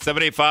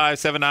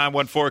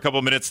 608-785-7914. A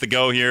couple minutes to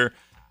go here.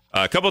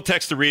 A couple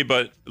texts to read,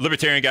 but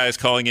Libertarian guy is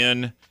calling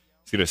in.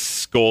 He's going to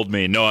scold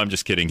me. No, I'm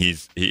just kidding. He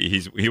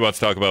wants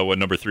to talk about what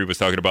number 3 was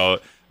talking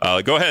about.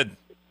 Go ahead.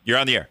 You're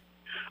on the air.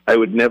 I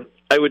would never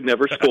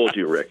scold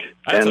you, Rick.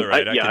 That's all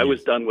right. I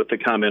was done with the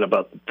comment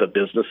about the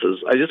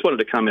businesses. I just wanted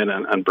to comment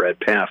on Brad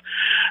Pfaff.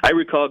 I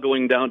recall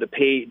going down to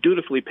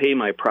dutifully pay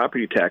my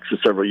property taxes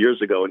several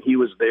years ago, and he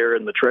was there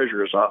in the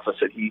treasurer's office,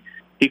 and he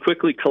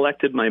quickly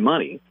collected my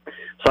money.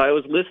 So I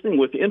was listening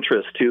with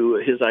interest to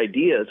his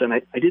ideas, and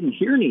I didn't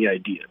hear any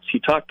ideas.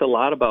 He talked a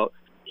lot about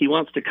he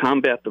wants to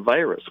combat the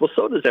virus. Well,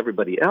 so does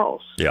everybody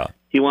else. Yeah.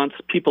 He wants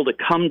people to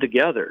come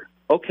together.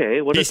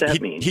 Okay, what does that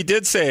mean? He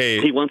did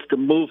say he wants to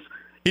move.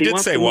 He did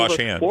say wash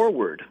hands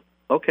forward.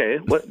 Okay,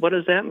 what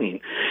does that mean?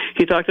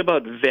 He talked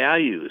about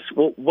values.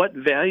 Well, what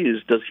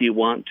values does he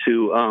want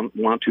to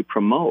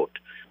promote?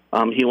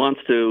 He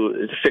wants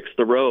to fix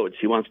the roads.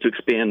 He wants to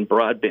expand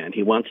broadband.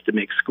 He wants to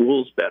make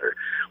schools better.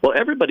 Well,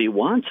 everybody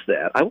wants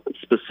that. I want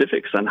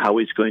specifics on how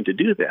he's going to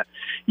do that.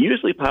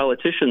 Usually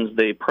politicians,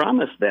 they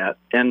promise that,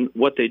 and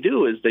what they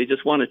do is they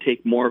just want to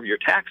take more of your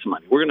tax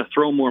money. We're going to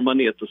throw more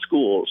money at the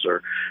schools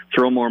or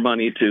throw more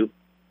money to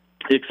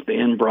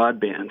expand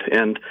broadband.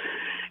 And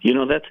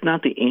That's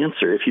not the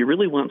answer. If he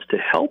really wants to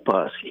help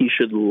us, he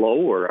should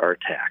lower our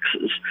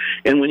taxes.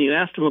 And when you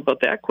asked him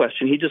about that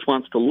question, he just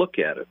wants to look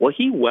at it. Well,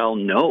 he well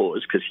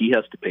knows, because he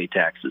has to pay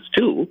taxes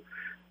too.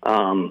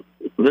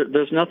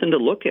 There's nothing to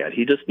look at.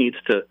 He just needs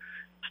to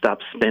stop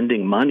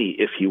spending money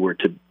if he were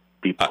to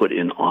be put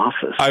in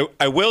office.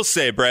 I will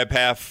say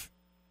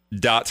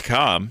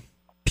BradPaff.com,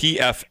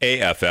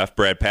 P-F-A-F-F,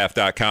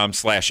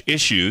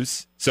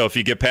 BradPaff.com/issues. So if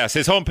you get past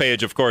his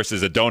homepage, of course,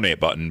 is a donate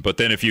button. But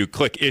then if you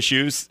click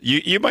issues,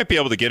 you might be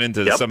able to get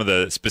into some of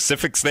the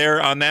specifics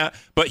there on that.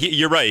 But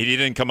you're right. He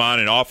didn't come on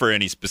and offer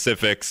any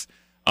specifics.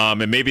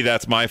 And maybe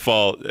that's my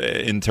fault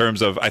in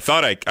terms of, I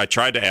thought I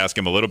tried to ask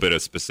him a little bit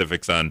of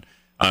specifics on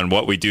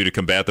what we do to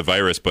combat the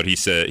virus. But he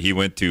said he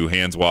went to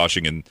hands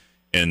washing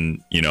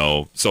and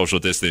social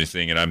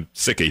distancing, and I'm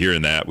sick of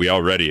hearing that. We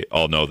already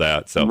all know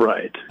that. So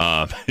right,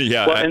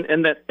 yeah. Well,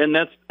 and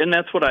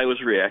that's what I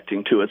was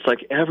reacting to. It's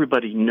like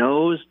everybody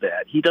knows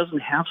that he doesn't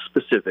have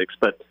specifics,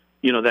 but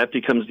that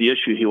becomes the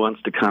issue. He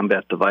wants to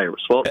combat the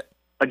virus. Well,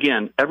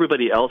 again,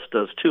 everybody else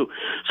does too.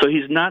 So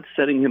he's not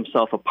setting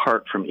himself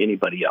apart from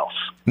anybody else.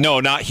 No,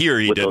 not here.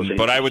 He didn't.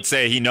 But I would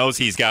say he knows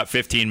he's got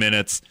 15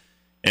 minutes.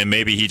 And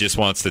maybe he just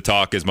wants to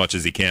talk as much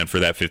as he can for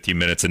that 15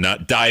 minutes and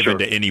not dive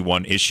into any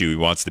one issue. He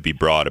wants to be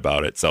broad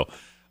about it. So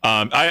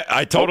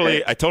I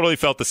totally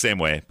felt the same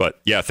way. But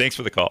yeah, thanks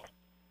for the call.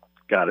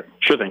 Got it.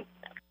 Sure thing.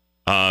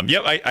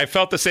 I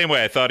felt the same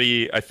way. I thought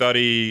he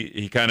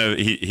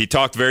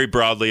talked very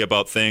broadly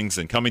about things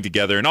and coming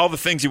together and all the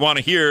things you want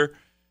to hear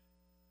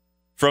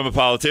from a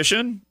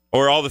politician,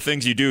 or all the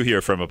things you do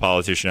hear from a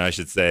politician, I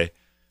should say.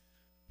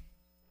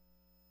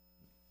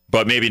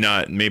 But maybe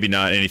not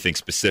anything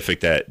specific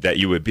that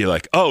you would be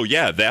like, oh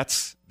yeah,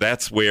 that's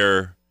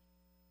where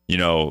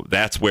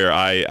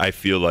I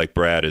feel like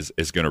Brad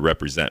is going to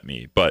represent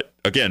me. But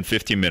again,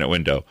 15-minute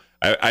window.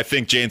 I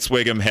think Jane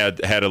Swigum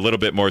had a little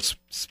bit more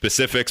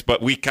specifics,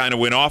 but we kind of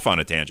went off on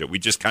a tangent. We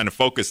just kind of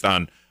focused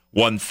on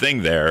one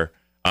thing there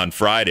on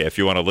Friday. If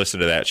you want to listen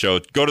to that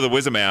show, go to the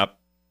Wisdom app,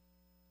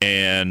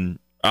 and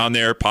on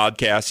their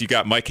podcast, you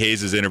got Mike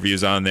Hayes'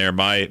 interviews on there.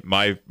 My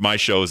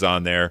show's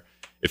on there.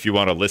 If you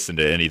want to listen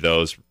to any of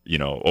those,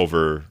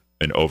 over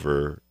and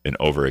over and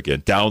over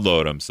again,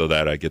 download them so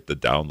that I get the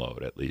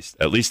download at least.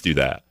 At least do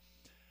that.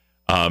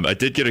 I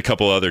did get a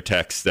couple other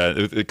texts,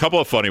 a couple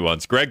of funny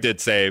ones. Greg did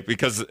say,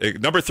 because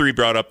number 3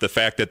 brought up the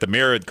fact that the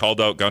mayor had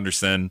called out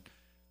Gunderson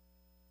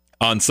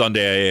on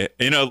Sunday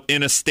in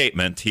a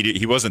statement.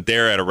 He wasn't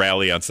there at a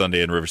rally on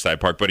Sunday in Riverside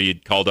Park, but he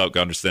called out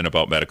Gunderson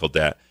about medical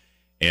debt.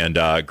 And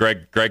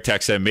Greg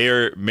texted,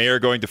 Mayor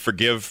going to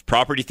forgive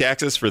property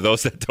taxes for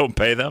those that don't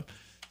pay them.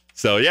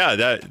 So yeah,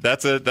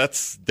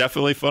 that's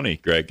definitely funny,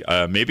 Greg.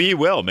 Maybe he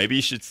will. Maybe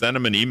you should send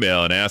him an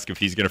email and ask if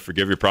he's going to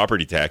forgive your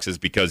property taxes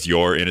because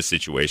you're in a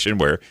situation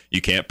where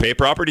you can't pay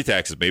property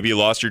taxes. Maybe you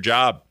lost your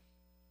job.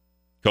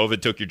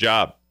 COVID took your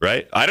job,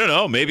 right? I don't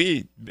know.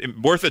 Maybe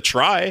worth a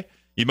try.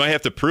 You might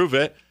have to prove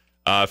it.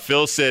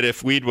 Phil said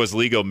if weed was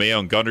legal, Mayo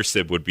and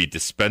Gunderson would be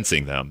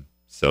dispensing them.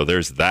 So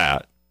there's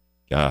that.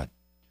 God.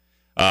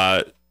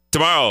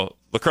 Tomorrow,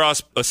 La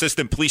Crosse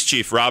Assistant Police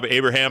Chief Rob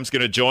Abraham's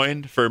going to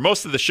join for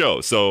most of the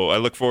show. So I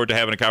look forward to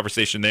having a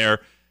conversation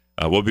there.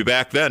 We'll be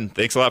back then.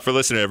 Thanks a lot for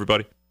listening,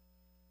 everybody.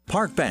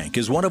 Park Bank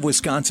is one of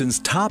Wisconsin's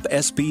top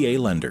SBA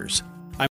lenders.